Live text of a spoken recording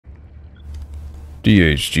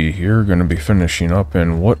DHG here, going to be finishing up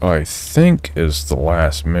in what I think is the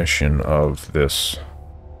last mission of this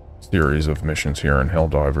series of missions here in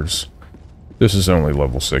Helldivers. This is only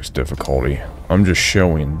level 6 difficulty. I'm just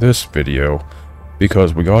showing this video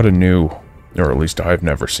because we got a new, or at least I've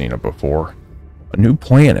never seen it before, a new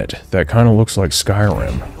planet that kind of looks like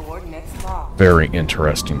Skyrim. Very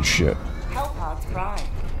interesting shit.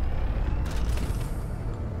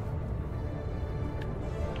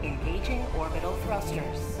 Engaging orbital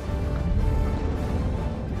thrusters.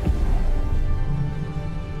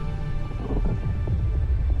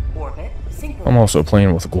 Orbit synchronized. I'm also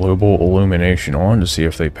playing with global illumination on to see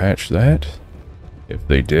if they patch that. If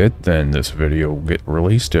they did, then this video will get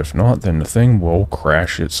released. If not, then the thing will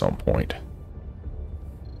crash at some point.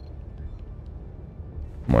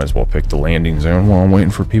 Might as well pick the landing zone while I'm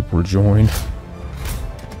waiting for people to join.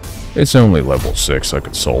 It's only level 6. I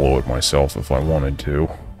could solo it myself if I wanted to.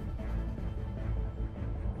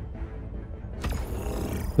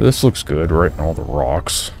 This looks good, right in all the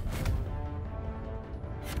rocks.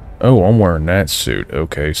 Oh, I'm wearing that suit.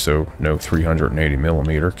 Okay, so no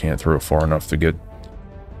 380mm. Can't throw it far enough to get...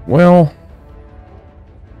 Well...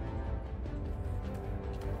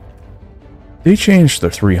 They changed the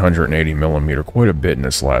 380mm quite a bit in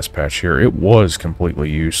this last patch here. It was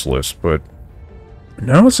completely useless, but...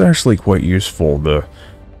 now it's actually quite useful. The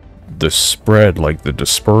spread, like the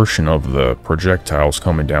dispersion of the projectiles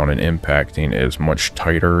coming down and impacting is much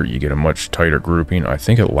tighter. You get a much tighter grouping. I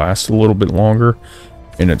think it lasts a little bit longer,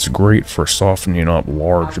 and it's great for softening up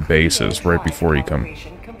large bases right before you come.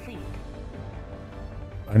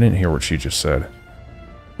 I didn't hear what she just said.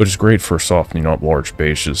 But it's great for softening up large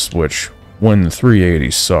bases, which, when the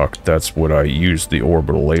 380s sucked, that's what I used the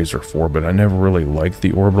orbital laser for, but I never really liked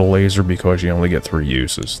the orbital laser because you only get 3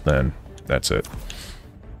 uses. Then, that's it.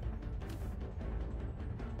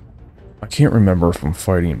 I can't remember if I'm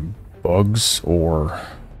fighting bugs or...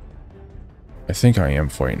 I think I am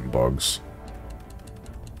fighting bugs.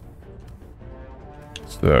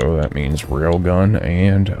 So that means railgun,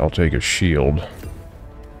 and I'll take a shield.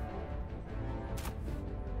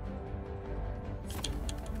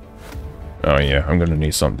 Oh yeah, I'm gonna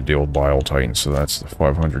need something to deal with Bile Titan, so that's the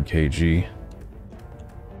 500 kg.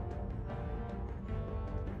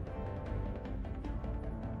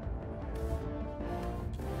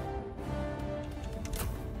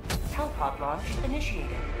 Hellpod launch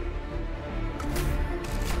initiated.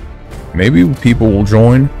 Maybe people will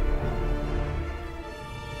join.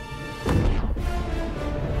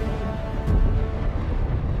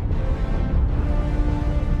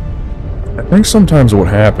 I think sometimes what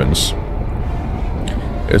happens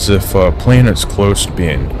is if a planet's close to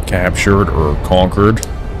being captured or conquered,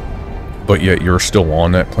 but yet you're still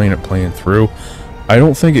on that planet playing through, I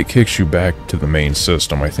don't think it kicks you back to the main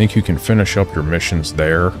system. I think you can finish up your missions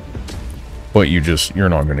there, but you're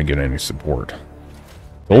not going to get any support.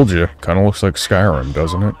 Told you, kind of looks like Skyrim,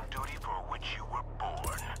 doesn't it?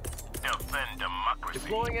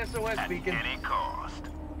 Deploying SOS beacon. At any cost.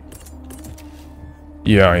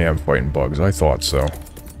 Yeah, I am fighting bugs. I thought so.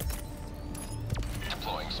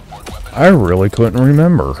 I really couldn't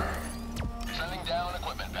remember. Sending down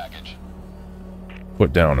equipment package.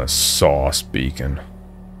 Put down a sauce beacon.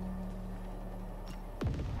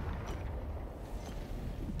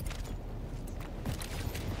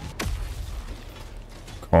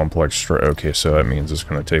 Complex strike. Okay, so that means it's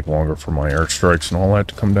going to take longer for my airstrikes and all that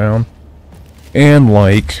to come down. And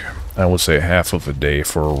like, I would say half of a day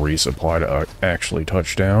for a resupply to actually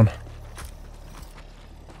touch down.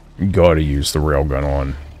 Gotta use the railgun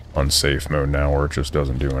on unsafe mode now, or it just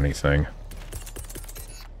doesn't do anything.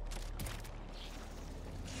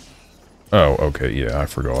 Oh, okay, yeah, I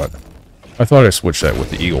forgot. I thought I switched that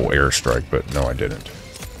with the Eagle airstrike, but no, I didn't.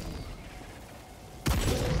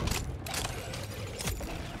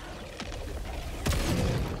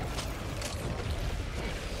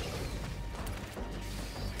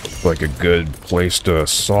 Looks like a good place to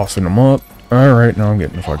soften them up. Alright, now I'm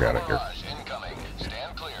getting the fuck out of here.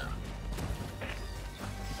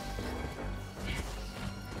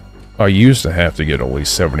 I used to have to get at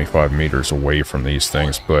least 75 meters away from these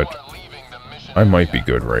things, but I might be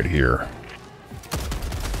good right here.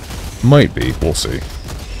 Might be, we'll see.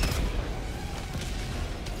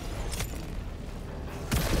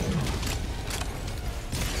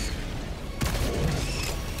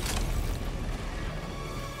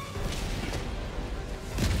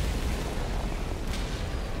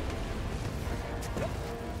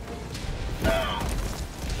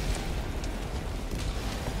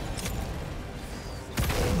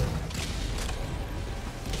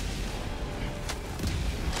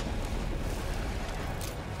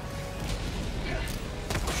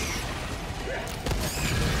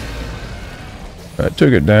 That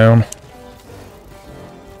took it down.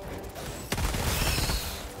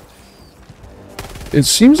 It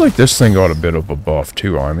seems like this thing got a bit of a buff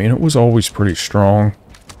too. I mean, it was always pretty strong.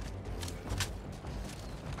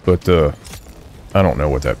 But I don't know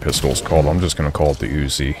what that pistol's called. I'm just gonna call it the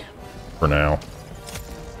Uzi for now.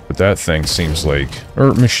 But that thing seems like...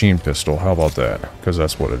 Or machine pistol, how about that? Because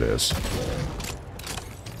that's what it is.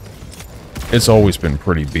 It's always been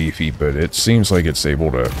pretty beefy, but it seems like it's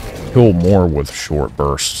able to kill more with short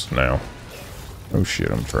bursts now. Oh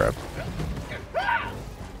shit, I'm trapped.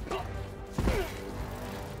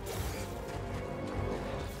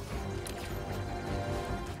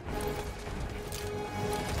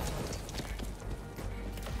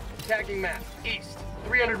 Tagging map, east,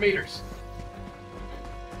 300 meters.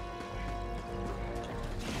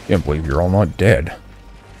 Can't believe you're all not dead.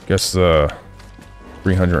 Guess the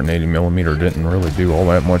 380mm didn't really do all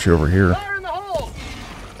that much over here. Fire in the hole!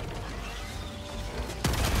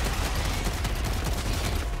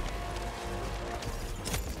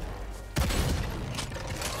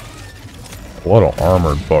 A lot of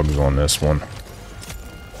armored bugs on this one.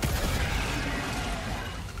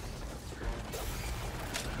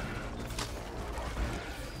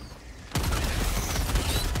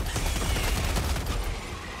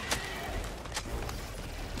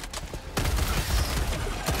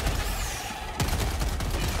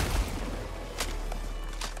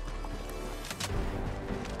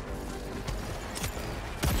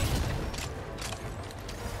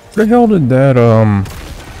 Where the hell did that,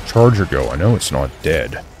 charger go? I know it's not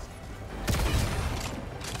dead.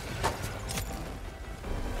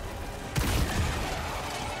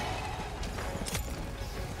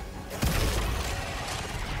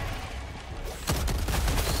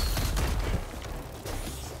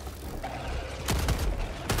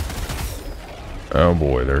 Oh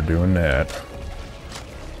boy, they're doing that.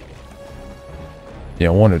 Yeah,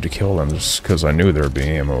 I wanted to kill them just because I knew there'd be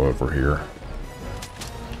ammo over here.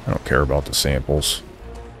 I don't care about the samples.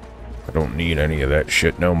 I don't need any of that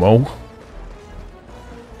shit no more.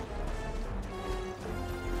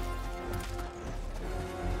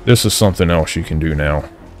 This is something else you can do now.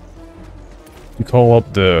 You call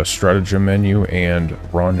up the stratagem menu and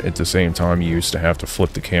run at the same time. You used to have to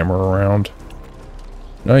flip the camera around.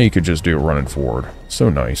 Now you could just do it running forward. So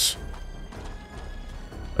nice.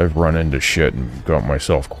 I've run into shit and got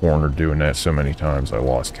myself cornered doing that so many times I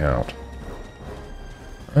lost count.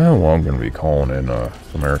 Oh, well, I'm going to be calling in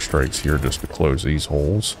some airstrikes here just to close these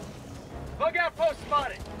holes. Bug outpost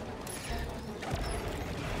spotted.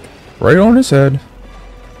 Right on his head.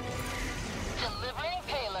 Delivering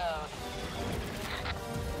payload.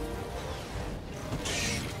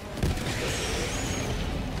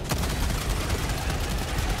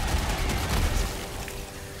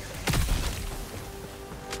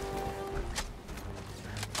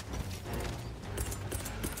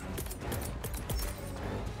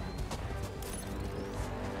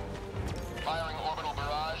 Firing orbital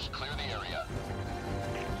barrage, clear the area.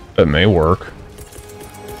 That may work.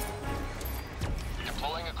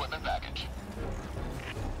 Deploying equipment package.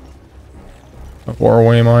 How far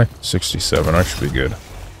away am I? 67. I should be good.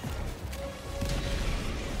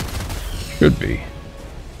 Should be.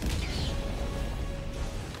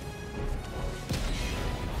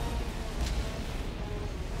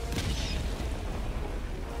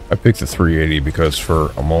 I picked the 380 because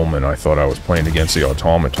for a moment I thought I was playing against the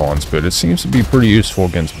automatons, but it seems to be pretty useful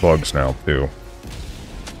against bugs now, too.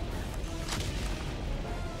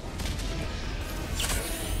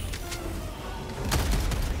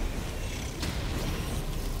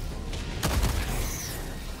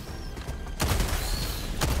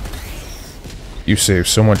 You save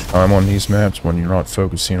so much time on these maps when you're not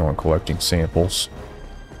focusing on collecting samples.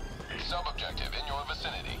 Sub-objective in your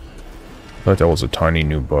vicinity. I thought that was a tiny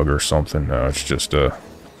new bug or something. No, it's just a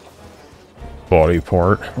body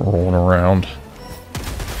part rolling around.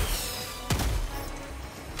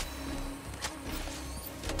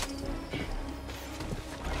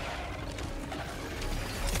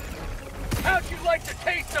 How'd you like the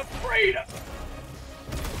taste of freedom?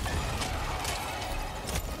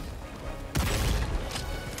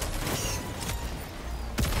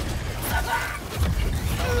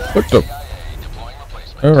 What the? Deploying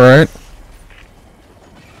replacement. Alright.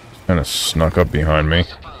 Kind of snuck up behind me.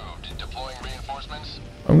 Approved. Deploying reinforcements.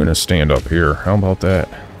 I'm gonna stand up here. How about that?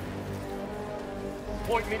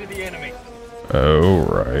 Point me to the enemy. Oh,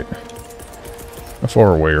 right. How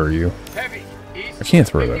far away are you? Heavy. East. I can't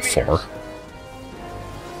throw that 50 far. meters.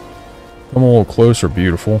 Come a little closer,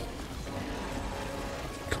 beautiful.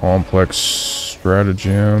 Complex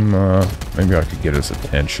stratagem. Maybe I could get his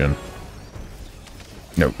attention.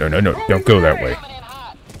 No, no, no, no. Don't go that way.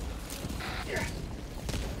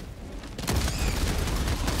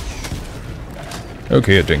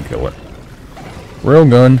 Okay, it didn't kill it.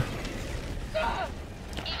 Railgun.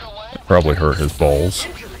 Probably hurt his balls.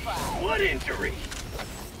 What injury?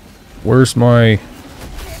 Where's my...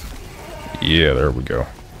 Yeah, there we go.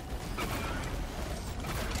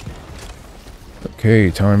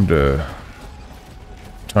 Okay, time to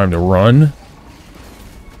run.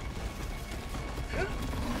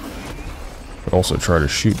 But also try to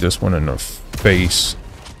shoot this one in the face.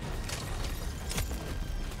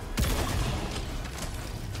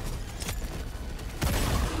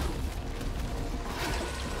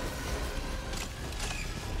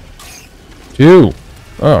 Two!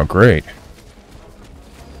 Oh, great.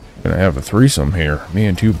 Gonna have a threesome here. Me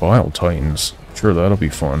and two Bile Titans. Sure, that'll be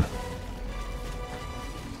fun.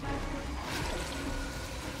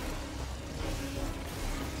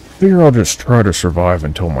 Figure I'll just try to survive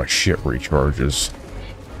until my shit recharges.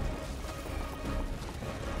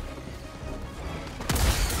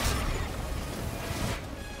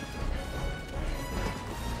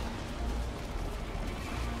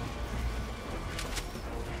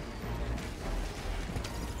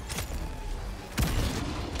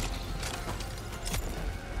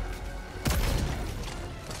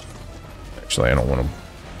 Actually, I don't want to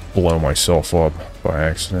blow myself up by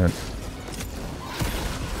accident.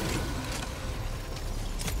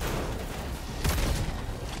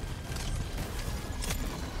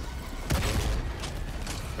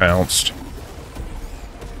 Bounced.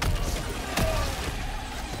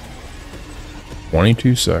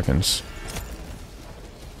 22 seconds.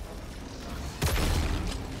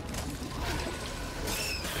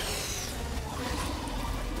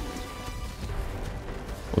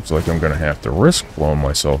 Looks like I'm gonna have to risk blowing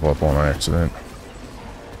myself up on accident.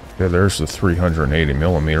 Yeah, there's the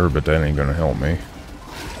 380mm, but that ain't gonna help me.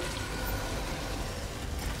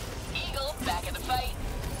 Eagle, back in the fight.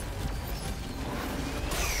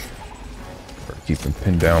 Keep him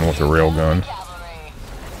pinned down with a railgun. Cavalry.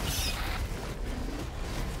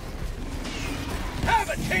 Have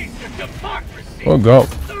a taste of democracy. Oh, go.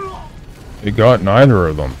 It got neither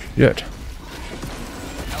of them. Shit.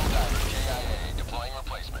 Helldivers, KIA, deploying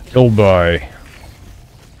replacement. Killed by...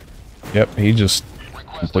 Yep, he just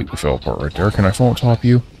completely fell apart right there. Can I phone top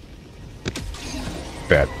you?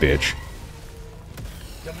 Bad bitch.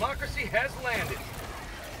 Democracy has landed.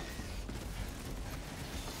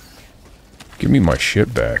 Give me my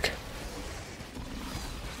shit back.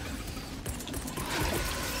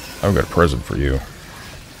 I've got a present for you.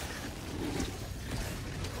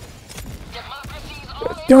 Democracy's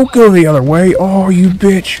on the Don't go the other way. Oh, you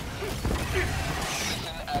bitch.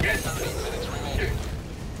 at 30 minutes remaining.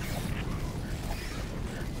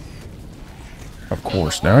 Of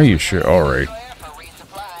course, now you should. Alright. Clear for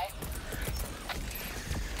resupply.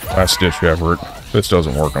 Last ditch effort. If this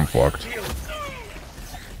doesn't work, I'm fucked.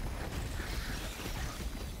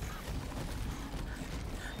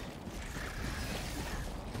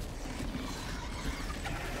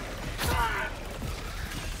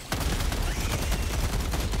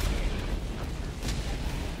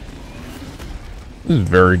 This is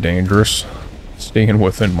very dangerous. Staying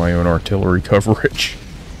within my own artillery coverage.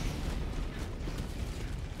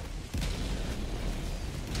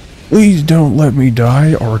 Please don't let me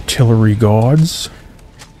die, artillery gods.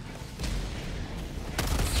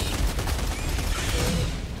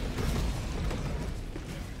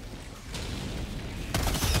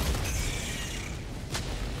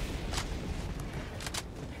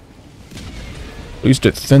 At least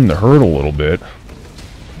it thinned the herd a little bit.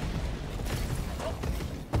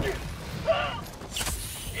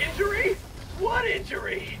 Injury? What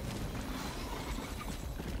injury?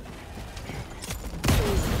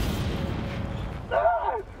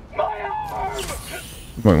 Ah, my arm!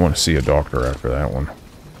 You might want to see a doctor after that one.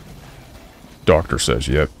 Doctor says,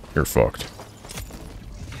 yep, you're fucked.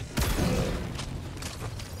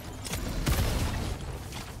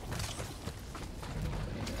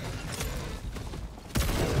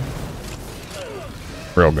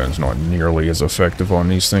 Railgun's not nearly as effective on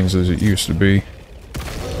these things as it used to be.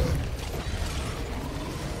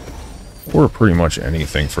 Or pretty much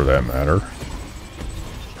anything for that matter.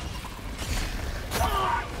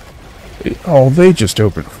 Oh, they just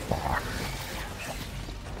opened. Fuck.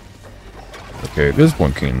 Okay, this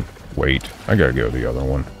one can wait. I gotta go to the other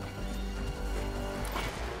one.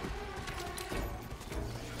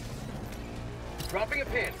 Dropping a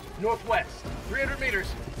pin. Northwest. 300 meters.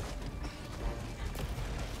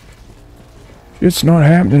 It's not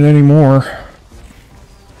happening anymore.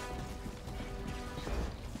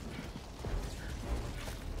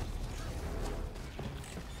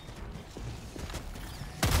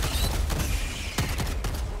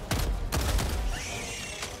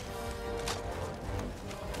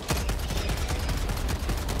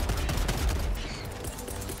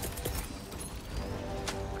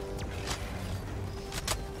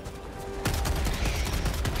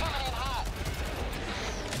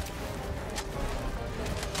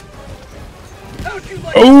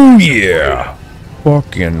 Oh yeah!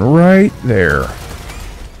 Fucking right there.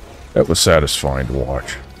 That was satisfying to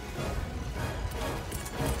watch.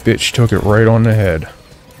 Bitch took it right on the head.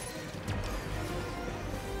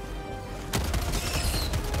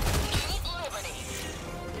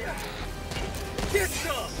 Get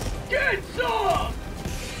some! Get some!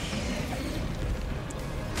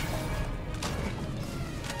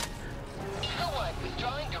 Eagle One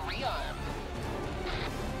withdrawing to rearm.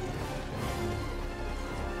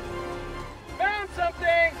 Found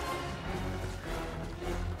something!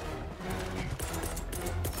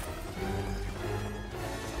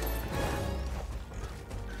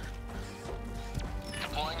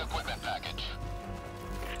 Deploying equipment package.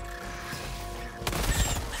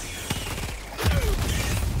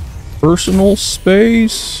 Personal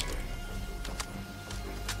space?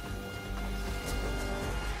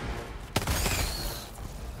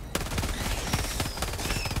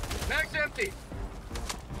 Mag's empty!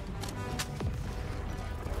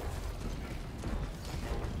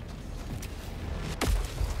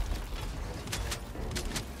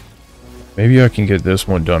 Maybe I can get this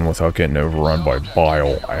one done without getting overrun by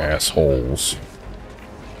bile assholes.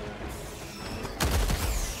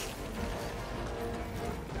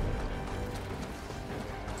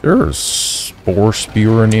 There's a spore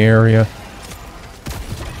spewer in the area.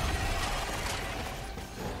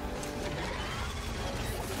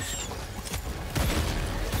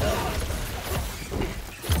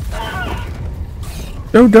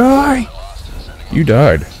 Don't die! You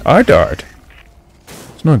died. I died.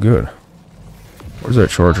 It's not good. Where's that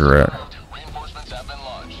charger at? Reinforcements have been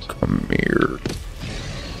launched. Come here.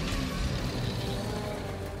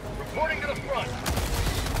 Reporting to the front!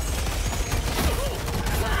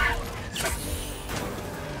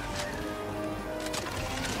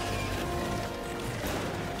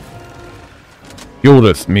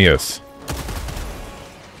 Yieldeth meeth.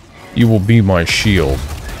 You will be my shield.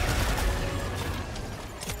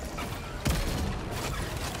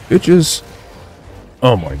 Bitches.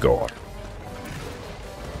 Oh my god.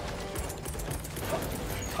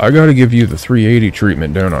 I gotta give you the 380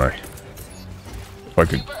 treatment, don't I? If I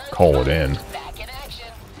could call it in. Back in action.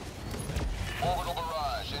 Orbital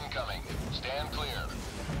barrage incoming. Stand clear.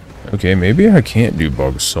 Okay, maybe I can't do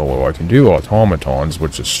bugs solo. I can do automatons,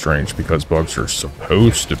 which is strange because bugs are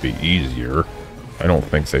supposed to be easier. I don't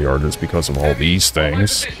think they are just because of all these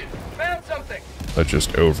things Position. Found something! that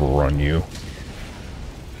just overrun you.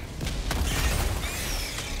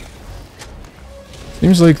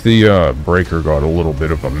 Seems like the breaker got a little bit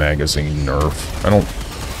of a magazine nerf. I don't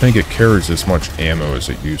think it carries as much ammo as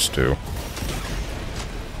it used to.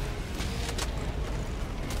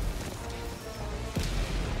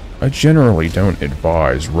 I generally don't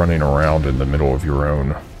advise running around in the middle of your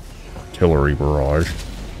own artillery barrage.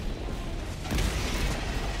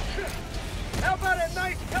 How about a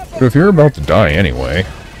nice cup But if you're about to die anyway...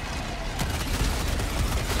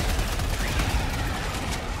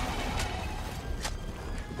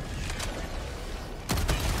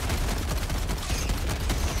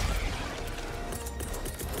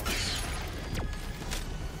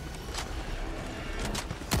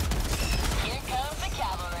 Here comes the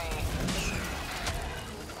cavalry.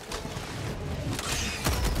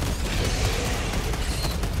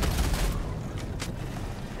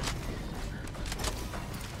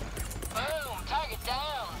 Boom! Target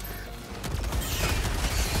down.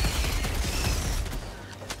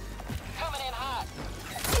 Coming in hot.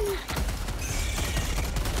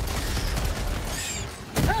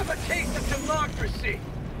 Have a taste of democracy!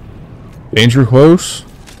 Danger close?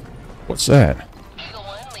 What's that? Eagle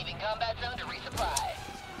One leaving combat zone to resupply.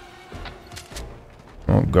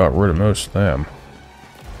 Oh, got rid of most of them.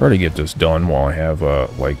 Try to get this done while I have,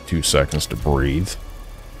 like 2 seconds to breathe.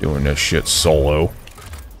 Doing this shit solo.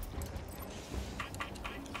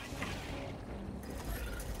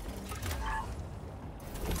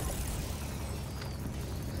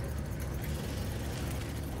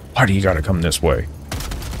 Why do you gotta come this way?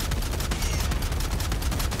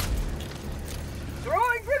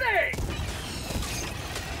 Throwing grenade!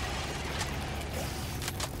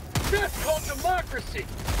 That's called democracy!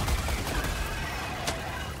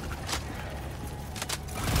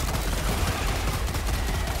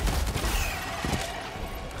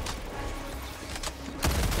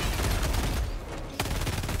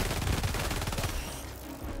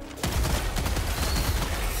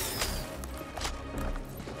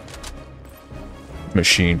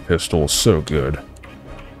 Machine pistol is so good.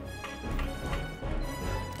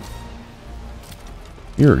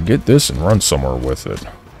 Here, get this and run somewhere with it.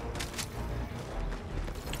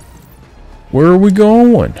 Where are we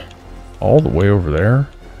going? All the way over there?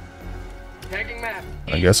 Tagging map.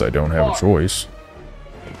 I guess I don't have a choice.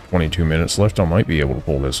 22 minutes left, I might be able to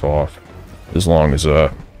pull this off. As long as,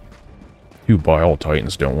 two Bile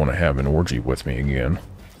Titans don't want to have an orgy with me again.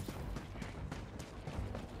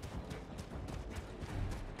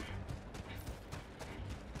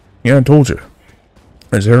 Yeah, I told you.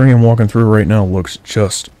 This area I'm walking through right now looks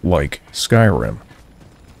just like Skyrim.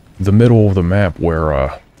 The middle of the map where,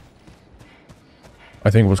 I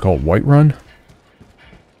think it was called Whiterun?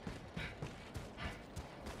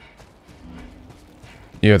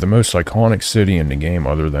 Yeah, the most iconic city in the game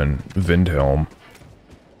other than Vindhelm.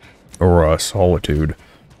 Or, Solitude.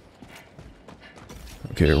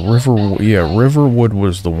 Okay, Riverwood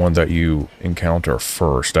was the one that you encounter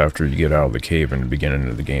first after you get out of the cave in the beginning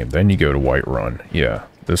of the game. Then you go to Whiterun. Yeah,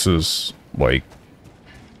 this is, like,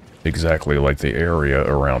 exactly like the area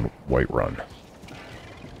around Whiterun.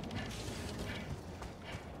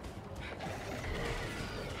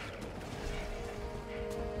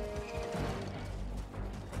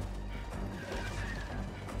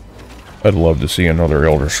 I'd love to see another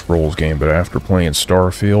Elder Scrolls game, but after playing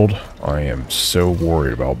Starfield, I am so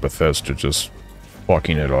worried about Bethesda just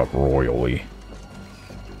fucking it up royally.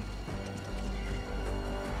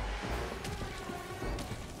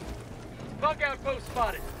 Bug outpost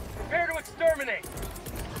spotted. Prepare to exterminate.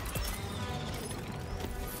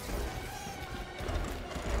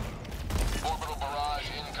 Orbital barrage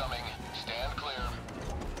incoming. Stand clear.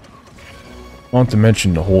 Not to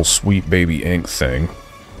mention the whole Sweet Baby Inc. thing.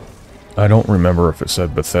 I don't remember if it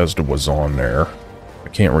said Bethesda was on there. I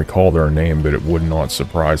can't recall their name, but it would not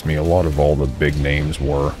surprise me. A lot of all the big names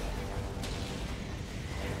were.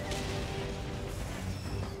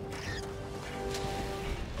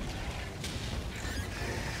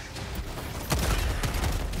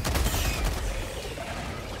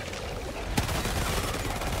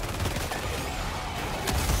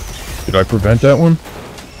 Did I prevent that one?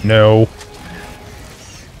 No.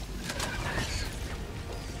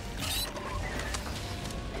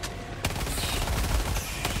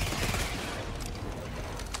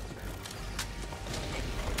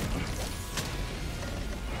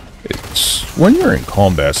 When you're in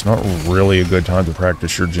combat, it's not really a good time to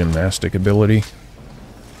practice your gymnastic ability.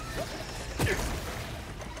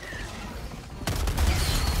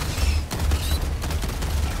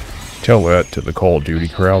 Tell that to the Call of Duty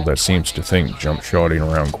crowd that seems to think jump shotting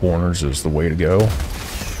around corners is the way to go.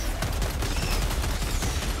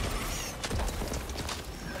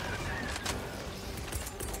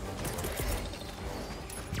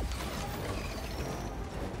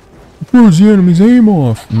 Throws the enemy's aim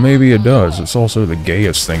off. Maybe it does. It's also the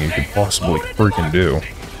gayest thing you could possibly freaking do.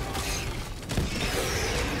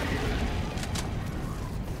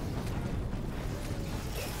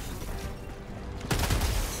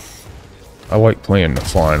 I like playing the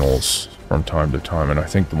finals from time to time, and I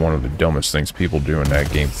think one of the dumbest things people do in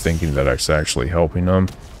that game, thinking that it's actually helping them,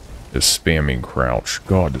 is spamming crouch.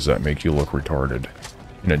 God, does that make you look retarded.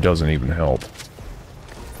 And it doesn't even help.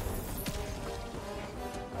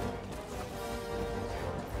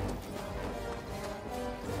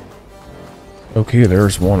 Okay,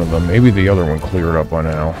 there's one of them. Maybe the other one cleared up by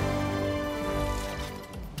now.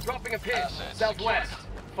 Dropping a pin. Southwest.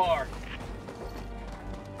 Far.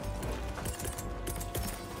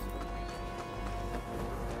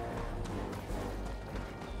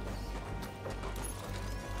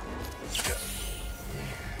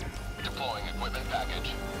 Deploying equipment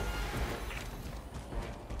package.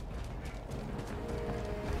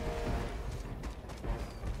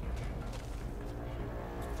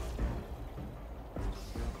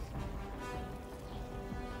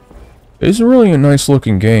 It's really a nice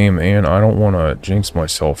looking game, and I don't want to jinx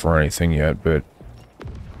myself or anything yet, but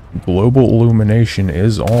global illumination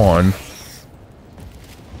is on,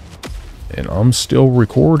 and I'm still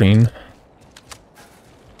recording.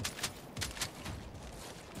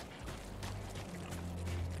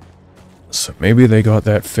 So maybe they got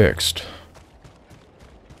that fixed.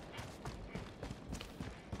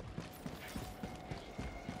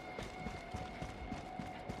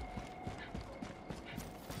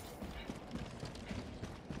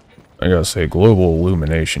 I gotta say, global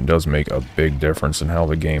illumination does make a big difference in how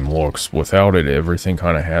the game looks. Without it, everything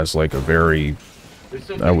kind of has like a very,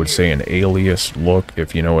 I would say, an aliased look,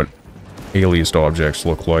 if you know what aliased objects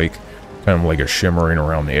look like. Kind of like a shimmering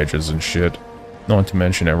around the edges and shit. Not to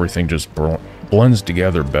mention everything just blends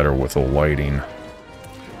together better with the lighting.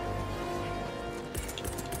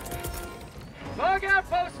 Bug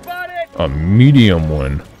outpost spotted. A medium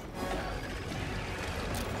one.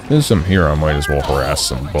 Since I'm here, I might as well harass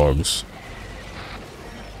some bugs.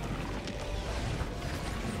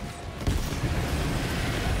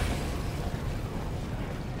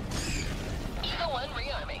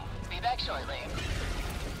 shortly.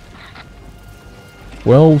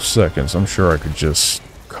 12 seconds. I'm sure I could just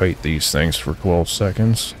kite these things for 12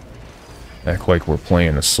 seconds. Act like we're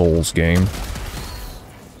playing a Souls game.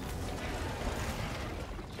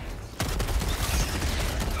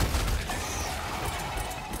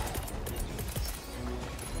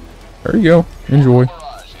 There you go. Enjoy.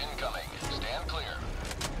 Barrage incoming. Stand clear.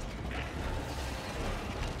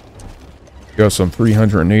 Got some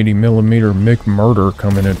 380mm McMurder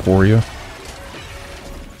coming in for you.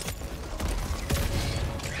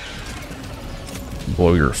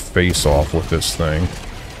 Blow your face off with this thing.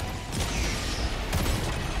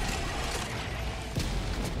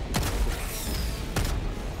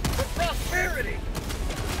 Prosperity.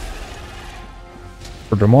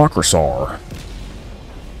 For Democracy.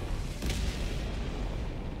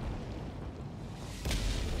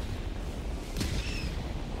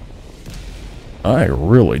 I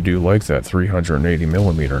really do like that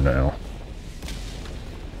 380mm now.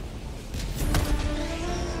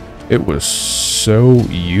 It was so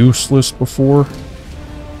useless before.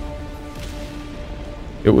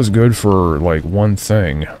 It was good for, like, one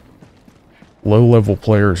thing. Low-level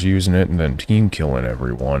players using it and then team killing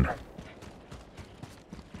everyone.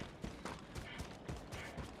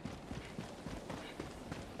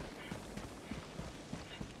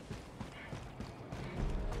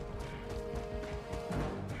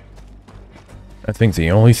 I think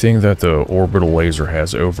the only thing that the orbital laser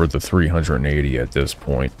has over the 380 at this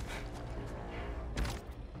point.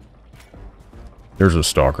 There's a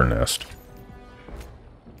stalker nest.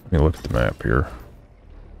 Let me look at the map here.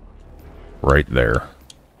 Right there.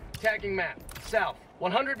 Tagging map. South.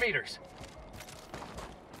 100 meters.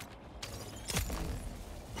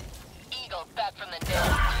 Eagle back from the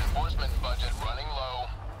dead. Reinforcement budget running low.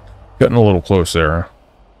 Getting a little close there.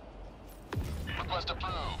 Request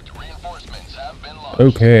approved. Reinforcements have been launched.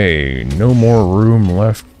 Okay, no more room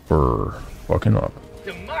left for fucking up.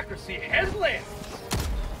 Democracy has landed.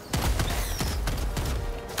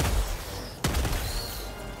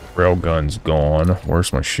 Railgun's gone.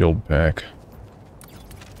 Where's my shield pack?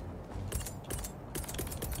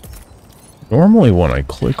 Normally when I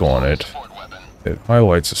click on it, Support weapon. it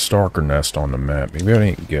highlights a stalker nest on the map. Maybe I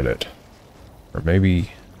didn't get it. Or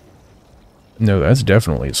maybe... No, that's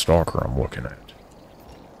definitely a stalker I'm looking at.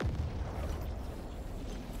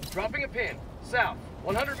 Dropping a pin. South.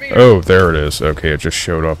 100 meters. Oh, there it is. Okay, it just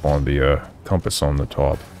showed up on the compass on the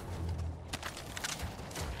top.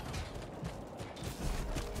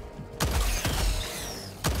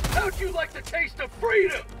 How'd you like the taste of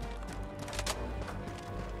freedom?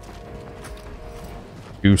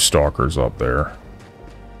 Two stalkers up there.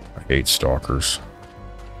 I hate stalkers.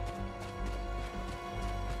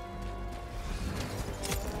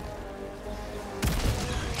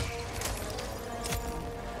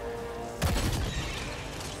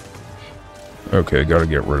 Okay, gotta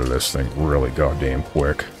get rid of this thing really goddamn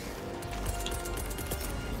quick.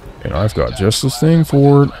 And I've got just this thing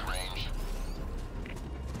for it. Range.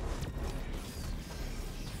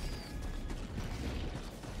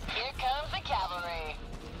 Here comes the cavalry.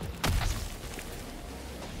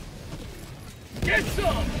 Get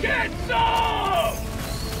some! Get some!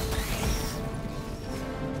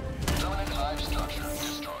 Permanent hive structure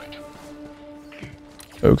destroyed.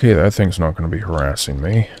 Okay, that thing's not gonna be harassing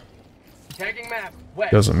me. Tagging map.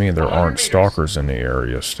 West. Doesn't mean there 100 aren't meters. stalkers in the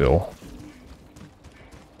area still.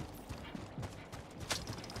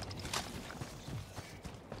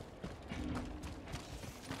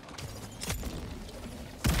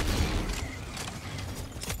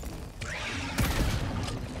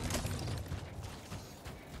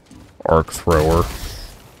 Arc thrower.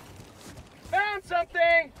 Found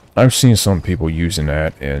something! I've seen some people using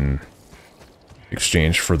that in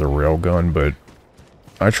exchange for the railgun, but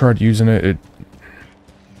I tried using it. It,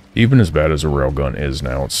 even as bad as a railgun is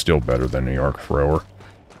now, it's still better than the arc thrower.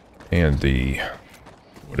 And the,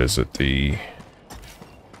 what is it, the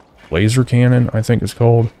laser cannon, I think it's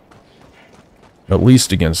called. At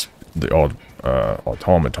least against the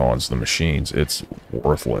automatons, the machines, it's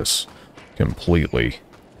worthless completely.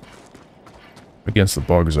 Against the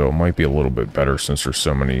bugs, though, it might be a little bit better since there's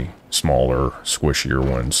so many smaller, squishier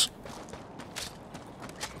ones.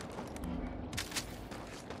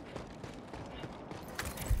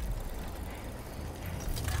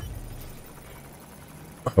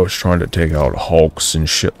 I was trying to take out hulks and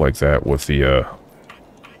shit like that with the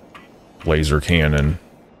laser cannon.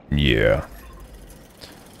 Yeah.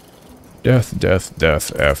 Death, death,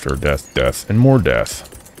 death, after death, death, and more death.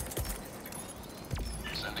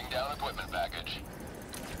 Sending down equipment package.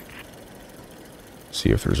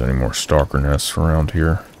 See if there's any more stalker nests around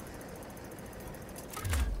here.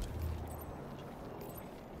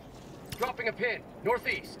 Dropping a pin.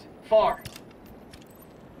 Northeast. Far.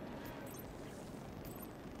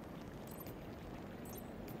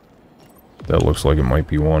 That looks like it might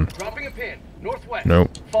be one. Dropping a pin. Northwest.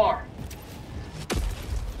 Nope. Far.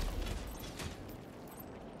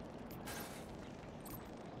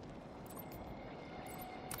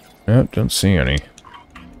 Yep, don't see any.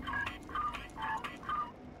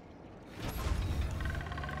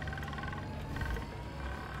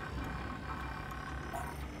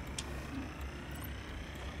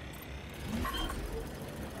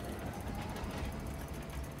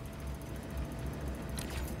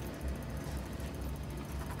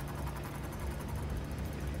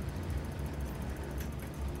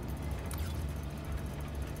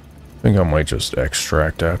 I think I might just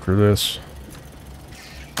extract after this.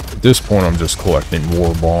 At this point, I'm just collecting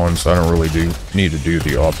war bonds. I don't really need to do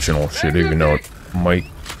the optional shit, even though it might...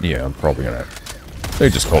 Yeah, I'm probably gonna... They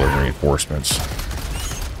just call it reinforcements.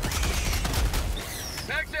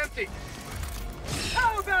 Bag's empty.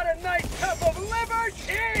 How about a nice cup of liver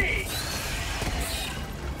tea?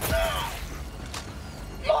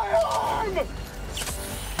 My arm!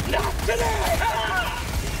 Not today! Ah!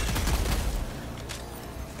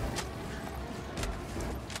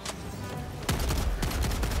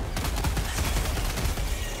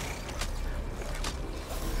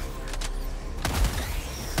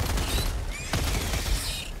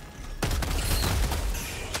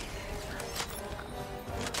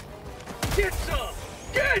 Get some!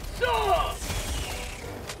 Get some!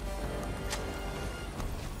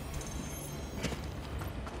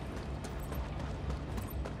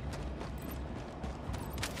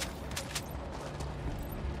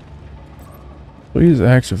 Please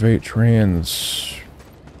activate transponder.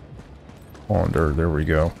 There we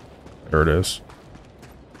go. There it is.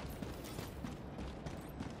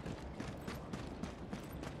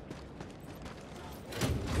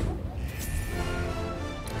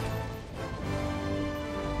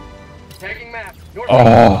 Tagging map.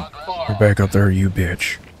 Oh, get back up there, you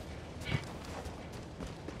bitch.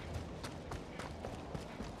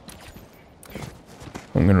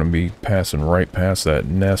 I'm gonna be passing right past that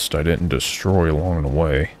nest I didn't destroy along the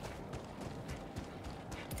way.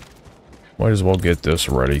 Might as well get this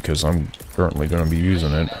ready, because I'm currently gonna be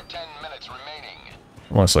using it. 10 minutes remaining.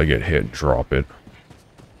 Unless I get hit, drop it.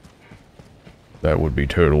 That would be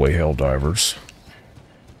totally Helldivers.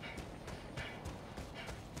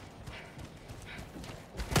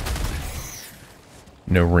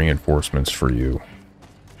 No reinforcements for you.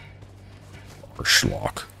 Or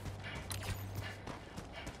schlock.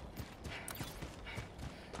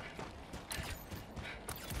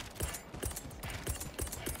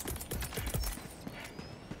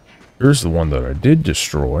 Here's the one that I did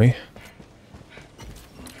destroy.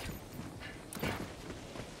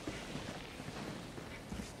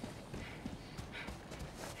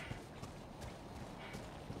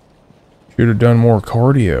 Should have done more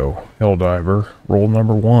cardio, Helldiver. Roll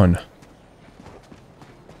number 1.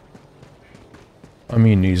 I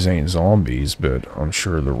mean, these ain't zombies, but I'm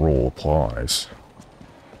sure the rule applies.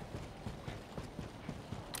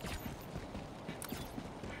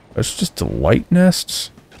 That's just the light nests?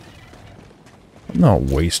 I'm not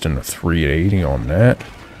wasting a 380 on that.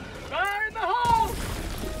 Fire in the hole!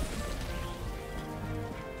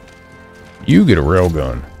 You get a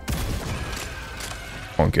railgun.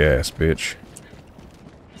 Punk ass bitch.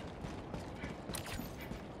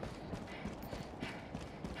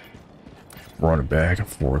 Running back and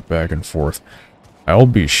forth, back and forth. I'll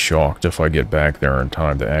be shocked if I get back there in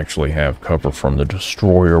time to actually have cover from the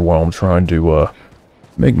destroyer while I'm trying to,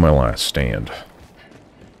 make my last stand.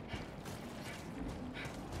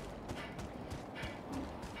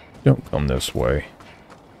 Don't come this way.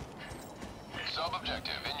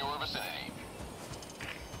 Sub-objective in your vicinity.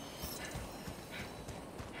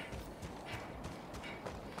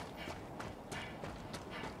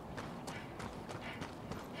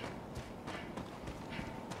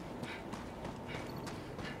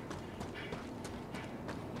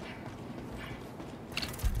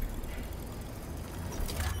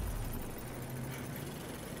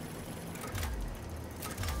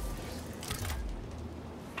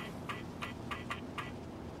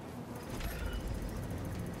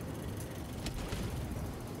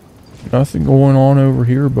 Nothing going on over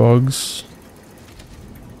here, bugs.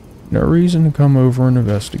 No reason to come over and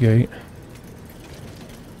investigate.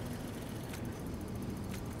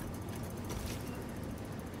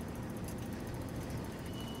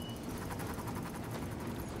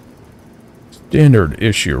 Standard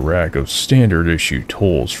issue rack of standard issue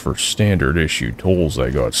tools for standard issue tools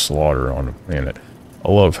that got slaughtered on the planet.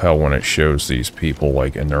 I love how when it shows these people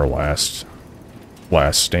like in their last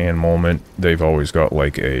last stand moment, they've always got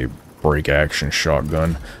like a break action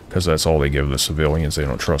shotgun, because that's all they give the civilians. They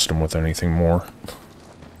don't trust them with anything more.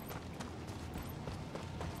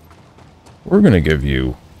 We're gonna give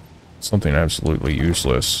you something absolutely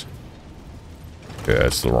useless. Okay,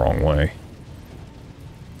 that's the wrong way.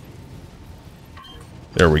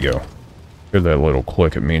 There we go. Hear that little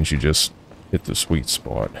click, it means you just hit the sweet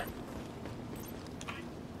spot.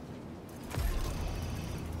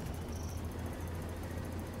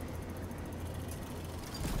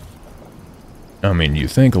 I mean, you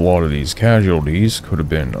think a lot of these casualties could have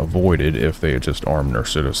been avoided if they had just armed their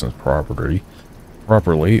citizens properly,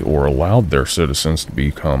 or allowed their citizens to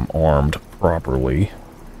become armed properly.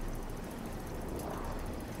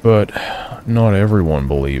 But not everyone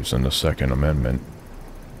believes in the Second Amendment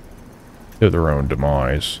to their own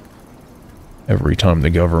demise. Every time the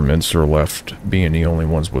governments are left being the only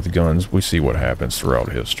ones with guns, we see what happens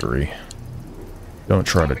throughout history. Don't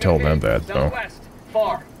try to tell them that, though. Southwest,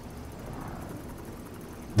 far.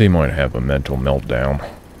 They might have a mental meltdown.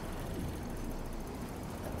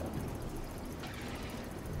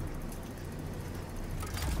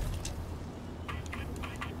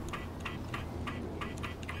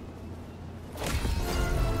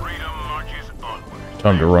 Freedom marches onward.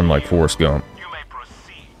 Time to run like Forrest Gump. You may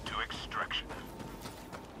proceed to extraction.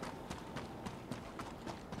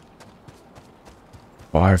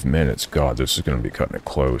 5 minutes. God, this is going to be cutting it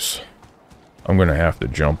close. I'm going to have to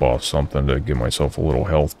jump off something to give myself a little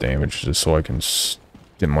health damage just so I can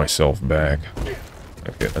get myself back.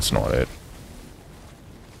 Okay, that's not it.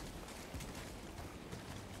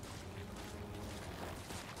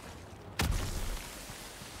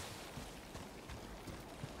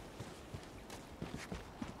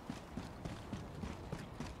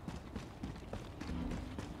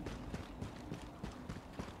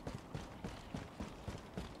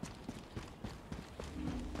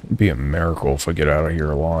 It'd be a miracle if I get out of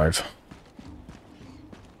here alive.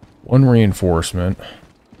 One reinforcement.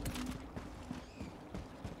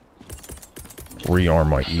 Rearm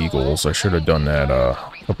my eagles. I should have done that a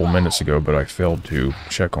couple minutes ago, but I failed to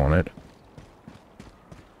check on it.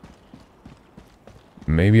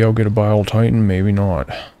 Maybe I'll get a Bile Titan, maybe not.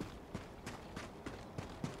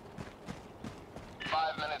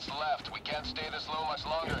 5 minutes left. We can't stay this low much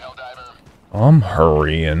longer, Helldiver. I'm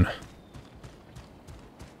hurrying.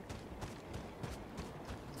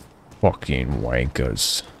 Fucking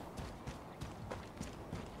wankers.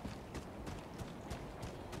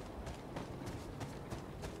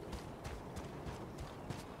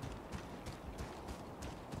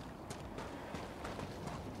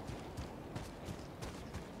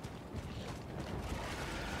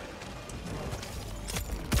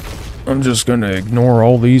 I'm just gonna ignore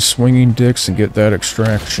all these swinging dicks and get that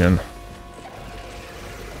extraction.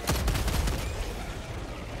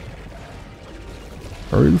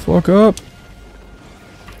 Hurry the fuck up.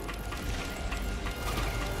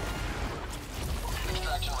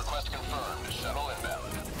 Extraction request confirmed. Shuttle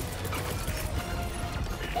inbound.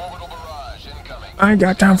 Orbital barrage incoming. I ain't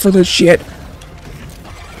got time for this shit.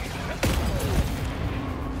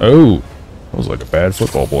 Oh, that was like a bad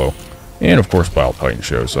football blow. And of course Bile Titan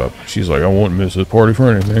shows up. She's like, I won't miss this party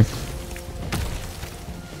for anything.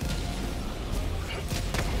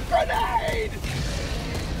 Grenade!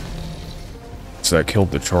 That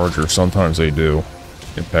killed the charger. Sometimes they do.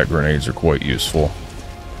 Impact grenades are quite useful.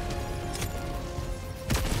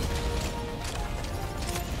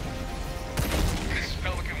 This is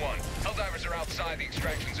Pelican 1. Helldivers are outside the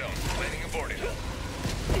extraction zone. Landing aborted.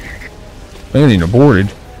 Landing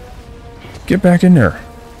aborted. Get back in there.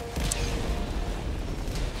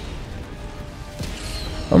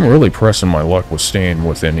 I'm really pressing my luck with staying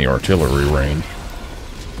within the artillery range.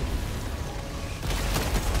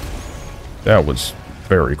 That was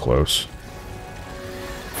very close.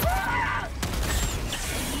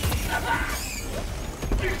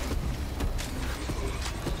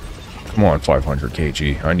 Come on, 500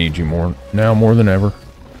 kg. I need you more now more than ever.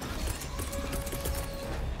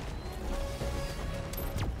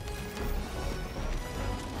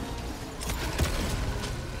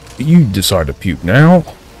 You decide to puke now?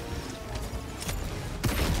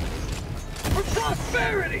 For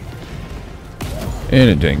prosperity! And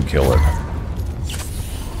it didn't kill it.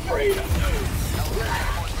 Freedom!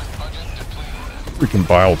 Freaking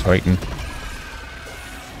Bile Titan.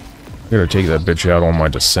 I gotta take that bitch out on my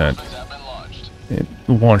descent. Have been launched. It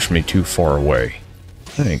launched me too far away.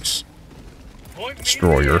 Thanks. Point me to the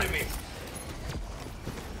Destroyer. enemy.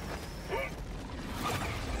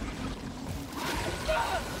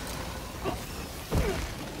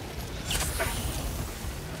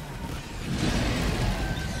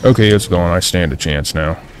 Okay, it's gone. I stand a chance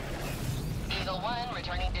now. Eagle 1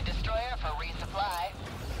 returning to destroyer for resupply.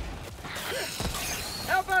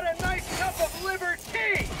 How about a nice cup of liver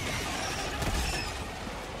tea?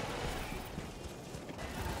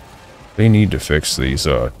 They need to fix these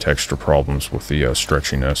texture problems with the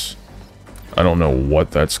stretchiness. I don't know what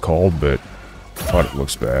that's called, but I thought it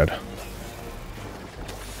looks bad.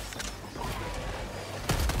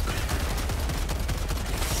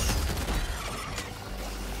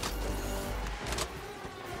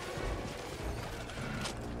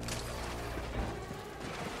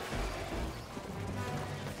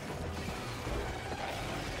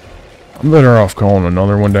 I'm better off calling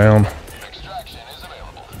another one down. Extraction is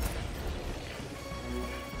available.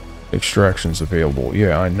 Extraction's available.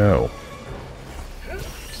 Yeah, I know.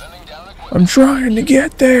 Sending down equipment. I'm trying to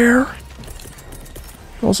get there.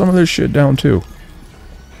 Call some of this shit down too.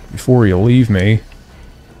 Before you leave me.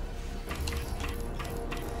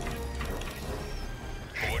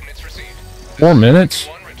 Coordinates received. 4 minutes?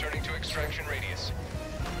 One returning to extraction radius.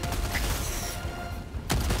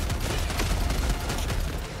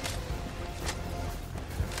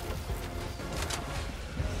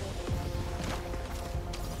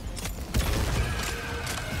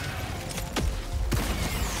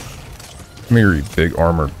 Come here, you big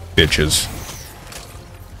armored bitches.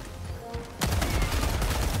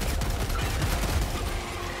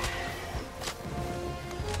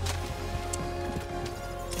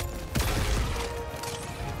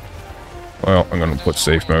 Well, I'm gonna put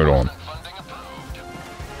safe mode on. Funding approved.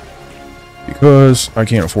 Because I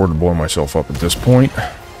can't afford to blow myself up at this point.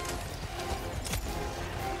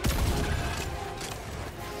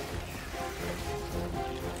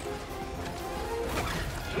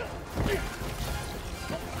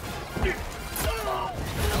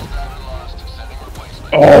 Helldiver lost. Sending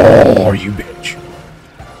replacement. Oh, you bitch.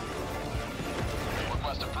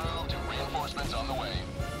 Request approved. Reinforcements on the way.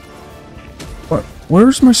 What?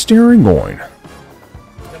 Where's my steering going?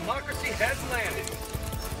 Democracy has landed.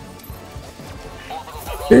 Orbital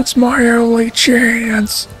barrage. It's my only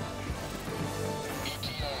chance.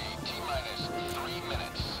 ETA T-minus 3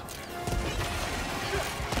 minutes.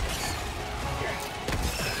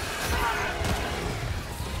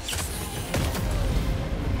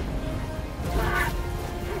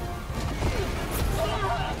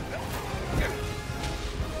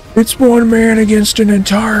 It's one man against an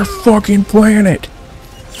entire fucking planet.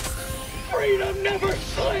 Freedom never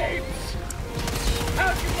sleeps!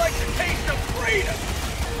 How'd you like the taste of freedom?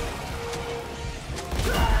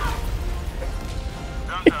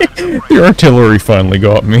 The artillery finally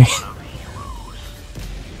got me.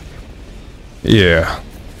 Yeah.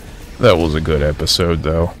 That was a good episode,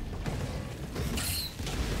 though.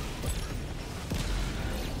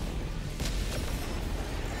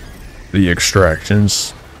 The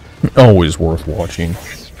extractions. Always worth watching.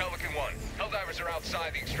 This is Pelican 1. Helldivers are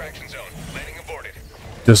outside the extraction zone. Landing aborted.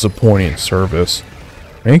 Disappointing service.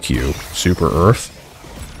 Thank you, Super Earth.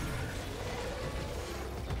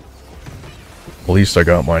 At least I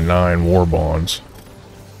got my 9 war bonds.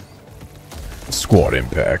 Squad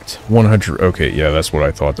impact. 100. Okay, yeah, that's what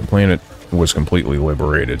I thought. The planet was completely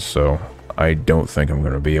liberated, so I don't think I'm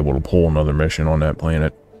going to be able to pull another mission on that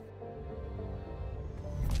planet.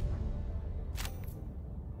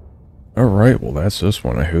 Alright, well that's this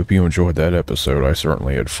one. I hope you enjoyed that episode. I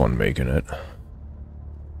certainly had fun making it.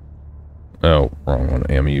 Oh, wrong one.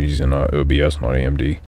 I'm using OBS, not AMD.